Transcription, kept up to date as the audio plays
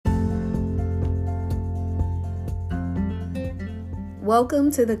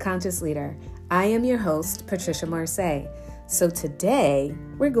Welcome to The Conscious Leader. I am your host, Patricia Marseille. So today,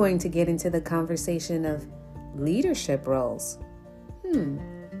 we're going to get into the conversation of leadership roles.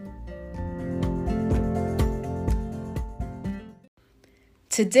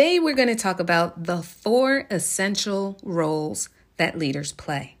 Today, we're going to talk about the 4 essential roles that leaders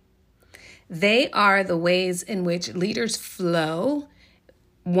play. They are the ways in which leaders flow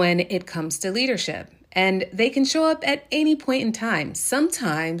when it comes to leadership. And they can show up at any point in time.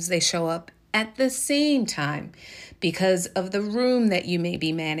 Sometimes they show up at the same time because of the room that you may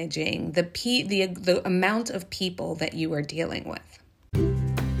be managing, the amount of people that you are dealing with.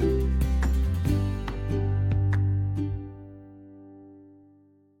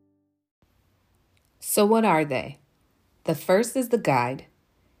 So what are they? The first is the guide,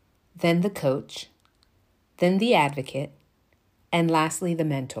 then the coach, then the advocate, and lastly, the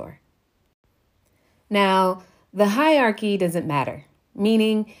mentor. Now, the hierarchy doesn't matter,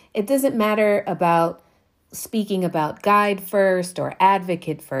 meaning it doesn't matter about speaking about guide first or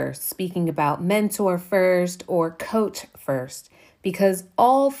advocate first, speaking about mentor first or coach first, because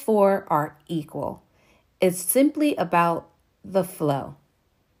all 4 are equal. It's simply about the flow.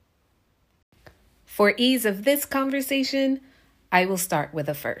 For ease of this conversation, I will start with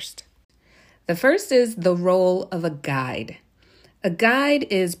the first. The first is the role of a guide. A guide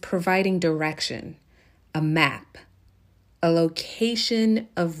is providing direction, a map, a location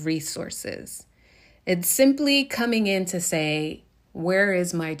of resources. It's simply coming in to say, where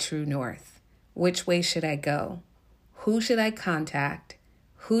is my true north? Which way should I go? Who should I contact?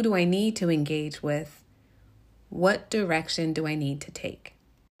 Who do I need to engage with? What direction do I need to take?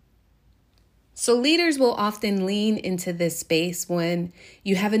 So leaders will often lean into this space when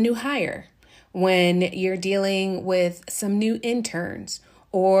you have a new hire, when you're dealing with some new interns,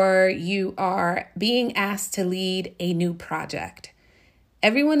 or you are being asked to lead a new project.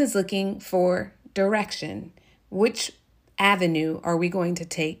 Everyone is looking for direction. Which avenue are we going to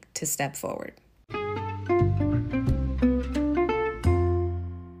take to step forward?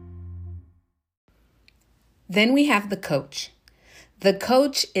 Then we have the coach. The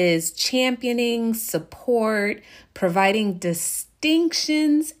coach is championing, support, providing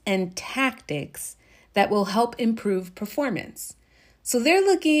distinctions and tactics that will help improve performance. So they're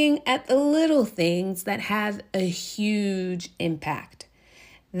looking at the little things that have a huge impact.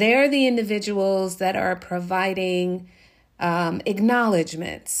 They're the individuals that are providing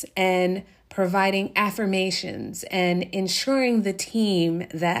acknowledgments and providing affirmations and ensuring the team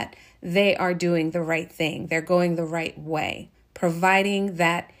that they are doing the right thing. They're going the right way, providing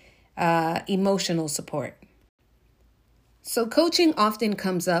that emotional support. So coaching often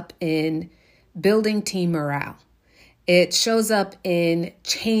comes up in building team morale. It shows up in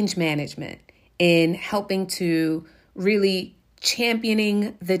change management, in helping to really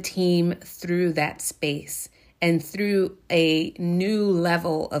championing the team through that space and through a new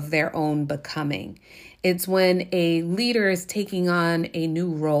level of their own becoming. It's when a leader is taking on a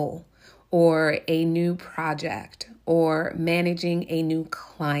new role or a new project or managing a new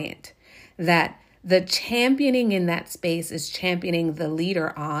client, that the championing in that space is championing the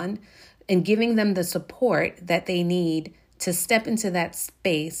leader on and giving them the support that they need to step into that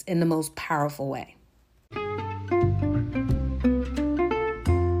space in the most powerful way.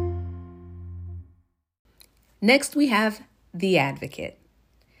 Next, we have the advocate.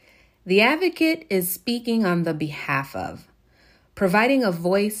 The advocate is speaking on the behalf of, providing a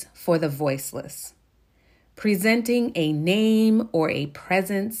voice for the voiceless, presenting a name or a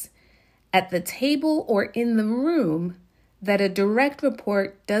presence at the table or in the room that a direct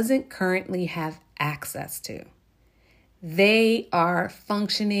report doesn't currently have access to. They are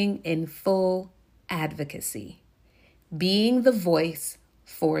functioning in full advocacy, being the voice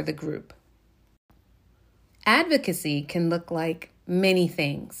for the group. Advocacy can look like many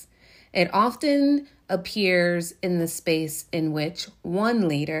things. It often appears in the space in which one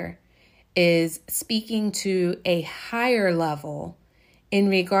leader is speaking to a higher level in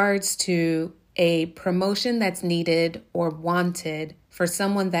regards to a promotion that's needed or wanted for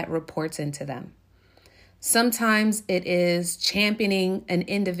someone that reports into them. Sometimes it is championing an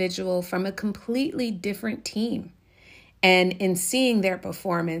individual from a completely different team. And in seeing their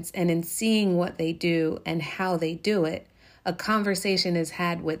performance and in seeing what they do and how they do it, a conversation is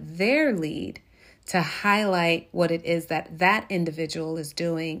had with their lead to highlight what it is that that individual is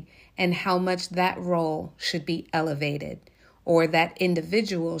doing and how much that role should be elevated, or that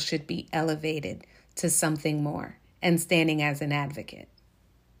individual should be elevated to something more and standing as an advocate.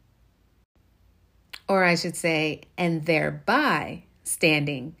 Or I should say, and thereby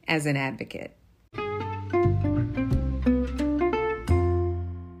standing as an advocate.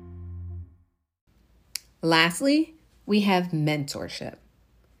 Lastly, we have mentorship.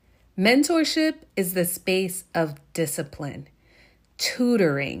 Mentorship is the space of discipline,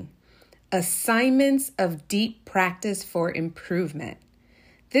 tutoring, assignments of deep practice for improvement.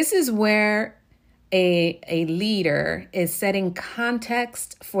 This is where a leader is setting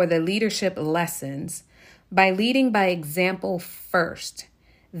context for the leadership lessons by leading by example first,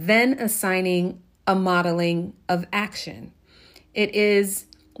 then assigning a modeling of action. It is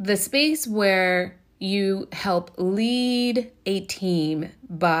the space where you help lead a team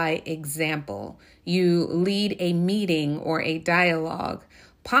by example. You lead a meeting or a dialogue,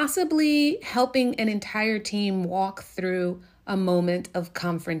 possibly helping an entire team walk through a moment of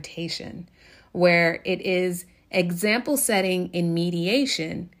confrontation, where it is example setting in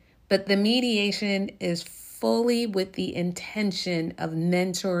mediation, but the mediation is fully with the intention of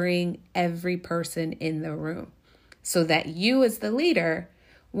mentoring every person in the room, so that you as the leader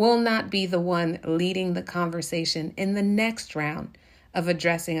will not be the one leading the conversation in the next round of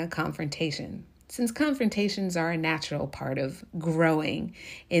addressing a confrontation, since confrontations are a natural part of growing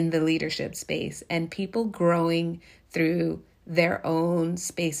in the leadership space and people growing through their own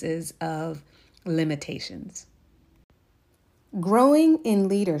spaces of limitations. Growing in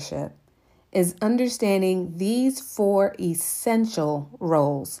leadership is understanding these 4 essential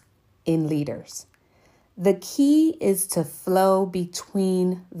roles in leaders. The key is to flow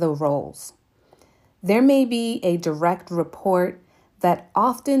between the roles. There may be a direct report that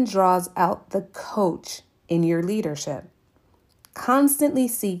often draws out the coach in your leadership, constantly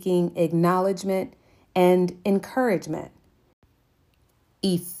seeking acknowledgement and encouragement.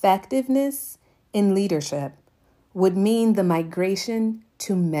 Effectiveness in leadership would mean the migration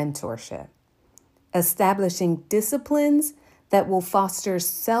to mentorship, establishing disciplines that will foster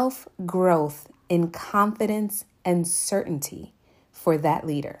self-growth in confidence and certainty for that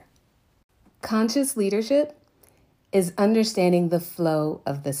leader. Conscious leadership is understanding the flow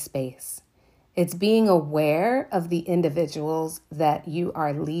of the space. It's being aware of the individuals that you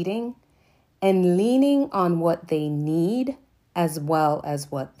are leading and leaning on what they need as well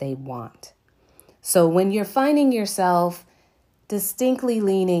as what they want. So when you're finding yourself distinctly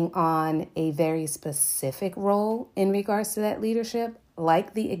leaning on a very specific role in regards to that leadership,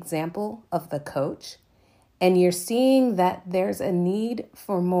 like the example of the coach, and you're seeing that there's a need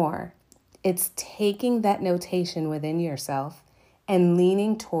for more, it's taking that notation within yourself and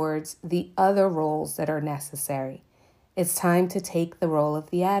leaning towards the other roles that are necessary. It's time to take the role of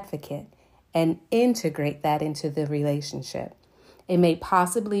the advocate and integrate that into the relationship. It may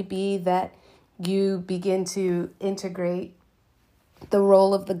possibly be that you begin to integrate the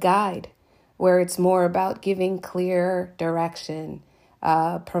role of the guide, where it's more about giving clear direction,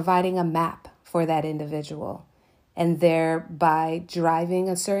 providing a map for that individual, and thereby driving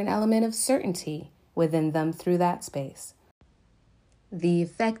a certain element of certainty within them through that space. The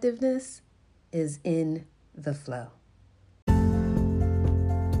effectiveness is in the flow.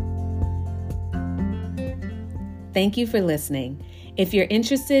 Thank you for listening. If you're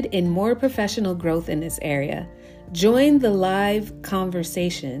interested in more professional growth in this area, join the live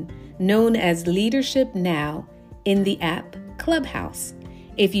conversation known as Leadership Now in the app Clubhouse.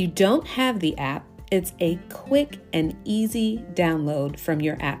 If you don't have the app, it's a quick and easy download from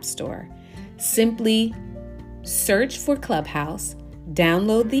your app store. Simply search for Clubhouse,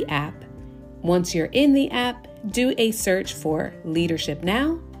 download the app. Once you're in the app, do a search for Leadership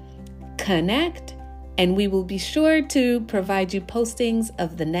Now, connect, and we will be sure to provide you postings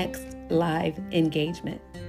of the next live engagement.